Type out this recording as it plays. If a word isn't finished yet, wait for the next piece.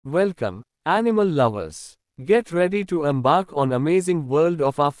Welcome, animal lovers. Get ready to embark on amazing world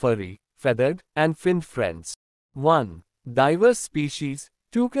of our furry, feathered, and finned friends. 1. Diverse species.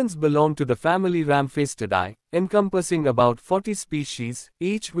 Toucans belong to the family Ramphastidae, encompassing about 40 species,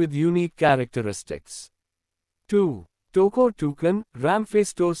 each with unique characteristics. 2. Toco Toucan,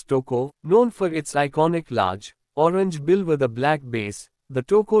 Ramphastos Toco, known for its iconic large, orange bill with a black base, the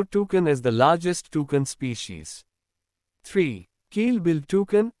Toco Toucan is the largest toucan species. 3. Keel-billed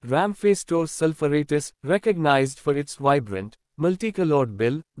Toucan, Ramphastos sulfuratus, recognized for its vibrant, multicolored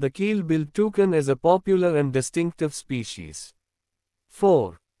bill, the keel-billed toucan is a popular and distinctive species.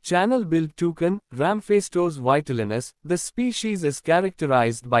 4. Channel-billed Toucan, Ramphastos vitellinus, the species is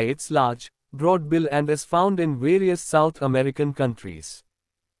characterized by its large, broad bill and is found in various South American countries.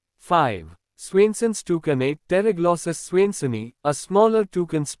 5. Swainson's Toucanet, Pteroglossus swainsonii, a smaller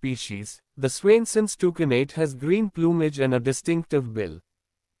toucan species, the Swainson's Toucanet has green plumage and a distinctive bill.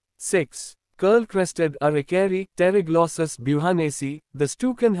 6. Curl-crested Aracari, Pteroglossus buchanesi, this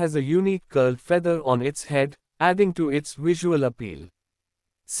toucan has a unique curled feather on its head, adding to its visual appeal.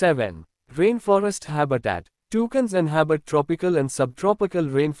 7. Rainforest habitat. Toucans inhabit tropical and subtropical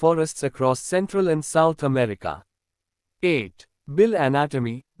rainforests across Central and South America. 8. Bill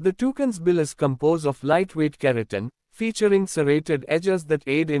anatomy. The toucan's bill is composed of lightweight keratin, featuring serrated edges that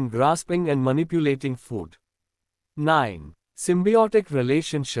aid in grasping and manipulating food. 9. Symbiotic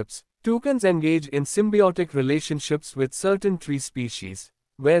relationships. Toucans engage in symbiotic relationships with certain tree species,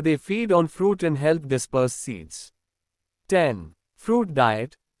 where they feed on fruit and help disperse seeds. 10. Fruit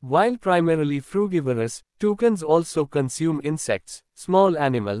diet. While primarily frugivorous, toucans also consume insects, small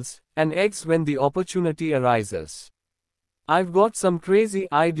animals, and eggs when the opportunity arises. I've got some crazy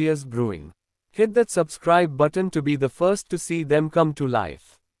ideas brewing. Hit that subscribe button to be the first to see them come to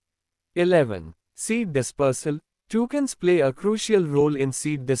life. 11. Seed dispersal. Toucans play a crucial role in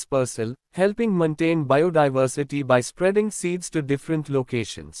seed dispersal, helping maintain biodiversity by spreading seeds to different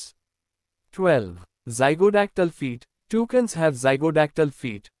locations. 12. Zygodactyl feet. Toucans have zygodactyl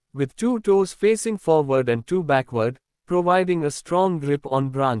feet, with 2 toes facing forward and 2 backward, providing a strong grip on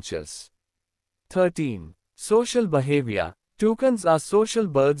branches. 13. Social behavior. Toucans are social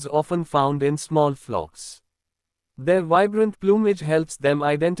birds often found in small flocks. Their vibrant plumage helps them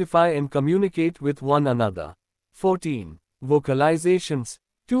identify and communicate with one another. 14. Vocalizations.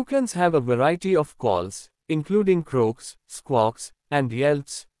 Toucans have a variety of calls, including croaks, squawks, and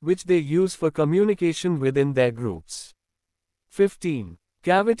yelps, which they use for communication within their groups. 15.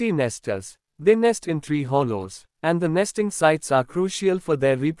 Cavity nesters. They nest in tree hollows, and the nesting sites are crucial for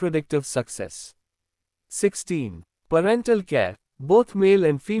their reproductive success. 16. Parental care. Both male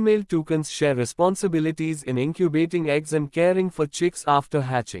and female toucans share responsibilities in incubating eggs and caring for chicks after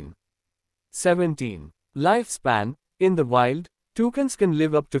hatching. 17. Lifespan. In the wild, toucans can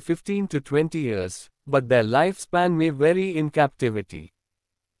live up to 15 to 20 years, but their lifespan may vary in captivity.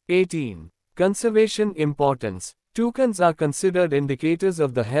 18. Conservation importance. Toucans are considered indicators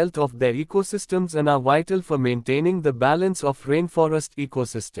of the health of their ecosystems and are vital for maintaining the balance of rainforest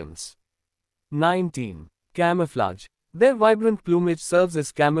ecosystems. 19. Camouflage. Their vibrant plumage serves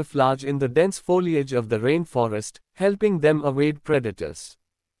as camouflage in the dense foliage of the rainforest, helping them evade predators.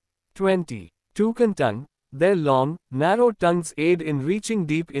 20. Toucan tongue. Their long, narrow tongues aid in reaching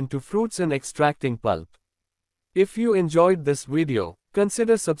deep into fruits and extracting pulp. If you enjoyed this video,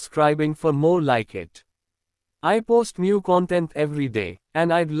 consider subscribing for more like it. I post new content every day,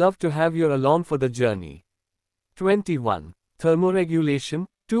 and I'd love to have you along for the journey. 21. Thermoregulation.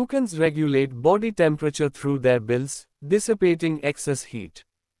 Toucans regulate body temperature through their bills, dissipating excess heat.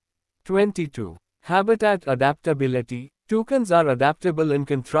 22. Habitat adaptability. Toucans are adaptable and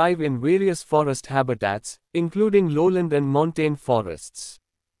can thrive in various forest habitats, including lowland and montane forests.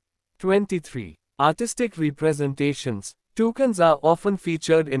 23. Artistic representations. Toucans are often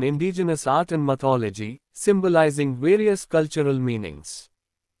featured in indigenous art and mythology, symbolizing various cultural meanings.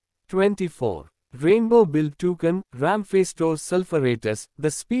 24. Rainbow-billed toucan, Ramphastos sulfuratus. The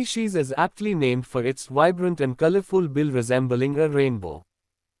species is aptly named for its vibrant and colorful bill resembling a rainbow.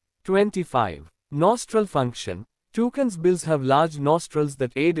 25. Nostril function. Toucans' bills have large nostrils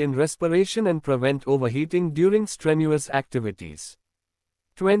that aid in respiration and prevent overheating during strenuous activities.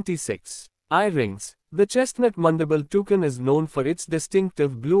 26. Eye rings. The chestnut mandible toucan is known for its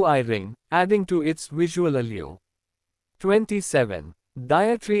distinctive blue eye ring, adding to its visual allure. 27.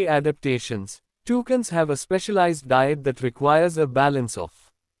 Dietary adaptations. Toucans have a specialized diet that requires a balance of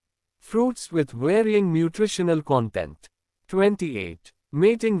fruits with varying nutritional content. 28.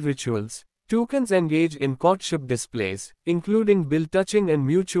 Mating rituals. Toucans engage in courtship displays, including bill touching and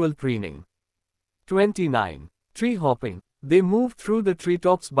mutual preening. 29. Tree hopping. They move through the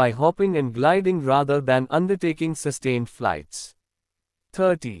treetops by hopping and gliding rather than undertaking sustained flights.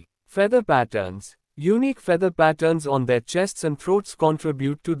 30. Feather patterns. Unique feather patterns on their chests and throats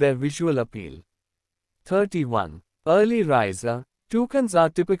contribute to their visual appeal. 31. Early riser. Toucans are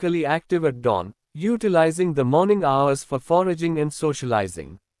typically active at dawn, utilizing the morning hours for foraging and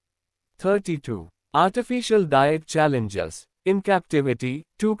socializing. 32. Artificial diet challenges. In captivity,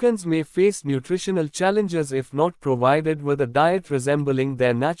 toucans may face nutritional challenges if not provided with a diet resembling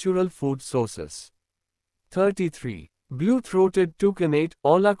their natural food sources. 33. Blue-throated toucanet,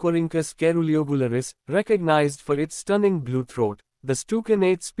 Olacorhynchus caeruleogularis, recognized for its stunning blue throat. This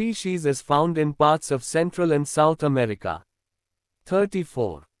toucanet species is found in parts of Central and South America.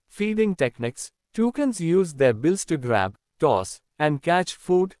 34. Feeding techniques. Toucans use their bills to grab, toss, and catch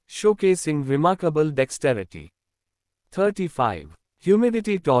food, showcasing remarkable dexterity. 35.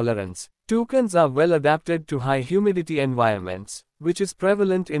 Humidity tolerance. Toucans are well adapted to high humidity environments, which is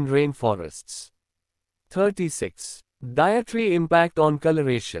prevalent in rainforests. 36. Dietary impact on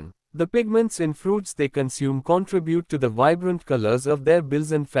coloration. The pigments in fruits they consume contribute to the vibrant colors of their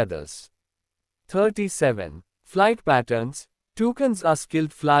bills and feathers. 37. Flight patterns. Toucans are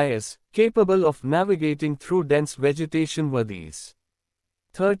skilled flyers, capable of navigating through dense vegetation with ease.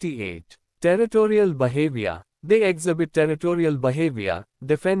 38. Territorial behavior. They exhibit territorial behavior,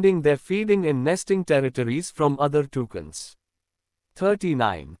 defending their feeding and nesting territories from other toucans.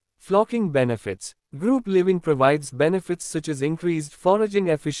 39. Flocking benefits. Group living provides benefits such as increased foraging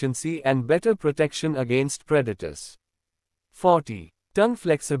efficiency and better protection against predators. 40. Tongue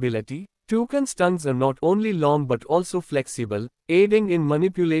flexibility. Toucans' tongues are not only long but also flexible, aiding in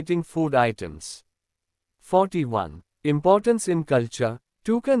manipulating food items. 41. Importance in culture.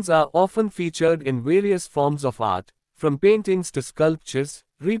 Toucans are often featured in various forms of art, from paintings to sculptures,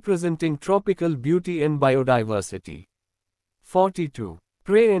 representing tropical beauty and biodiversity. 42.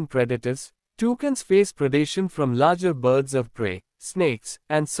 Prey and predators. Toucans face predation from larger birds of prey, snakes,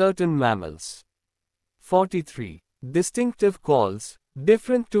 and certain mammals. 43. Distinctive calls.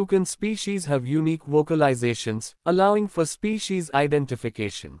 Different toucan species have unique vocalizations, allowing for species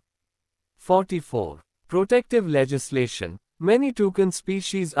identification. 44. Protective legislation. Many toucan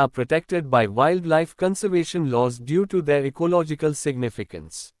species are protected by wildlife conservation laws due to their ecological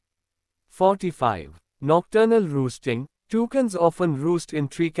significance. 45. Nocturnal roosting. Toucans often roost in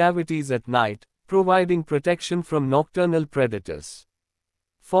tree cavities at night, providing protection from nocturnal predators.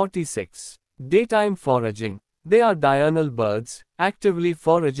 46. Daytime foraging. They are diurnal birds, actively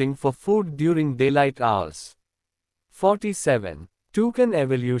foraging for food during daylight hours. 47. Toucan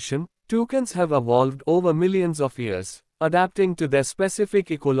evolution. Toucans have evolved over millions of years, adapting to their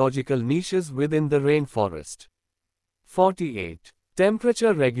specific ecological niches within the rainforest. 48.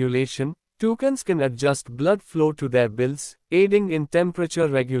 Temperature regulation. Toucans can adjust blood flow to their bills, aiding in temperature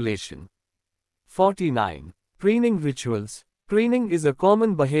regulation. 49. Preening rituals. Preening is a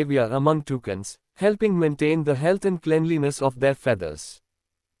common behavior among toucans, helping maintain the health and cleanliness of their feathers.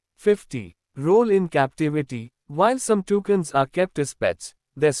 50. Role in captivity. While some toucans are kept as pets,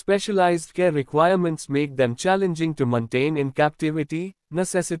 their specialized care requirements make them challenging to maintain in captivity,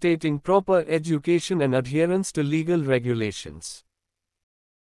 necessitating proper education and adherence to legal regulations.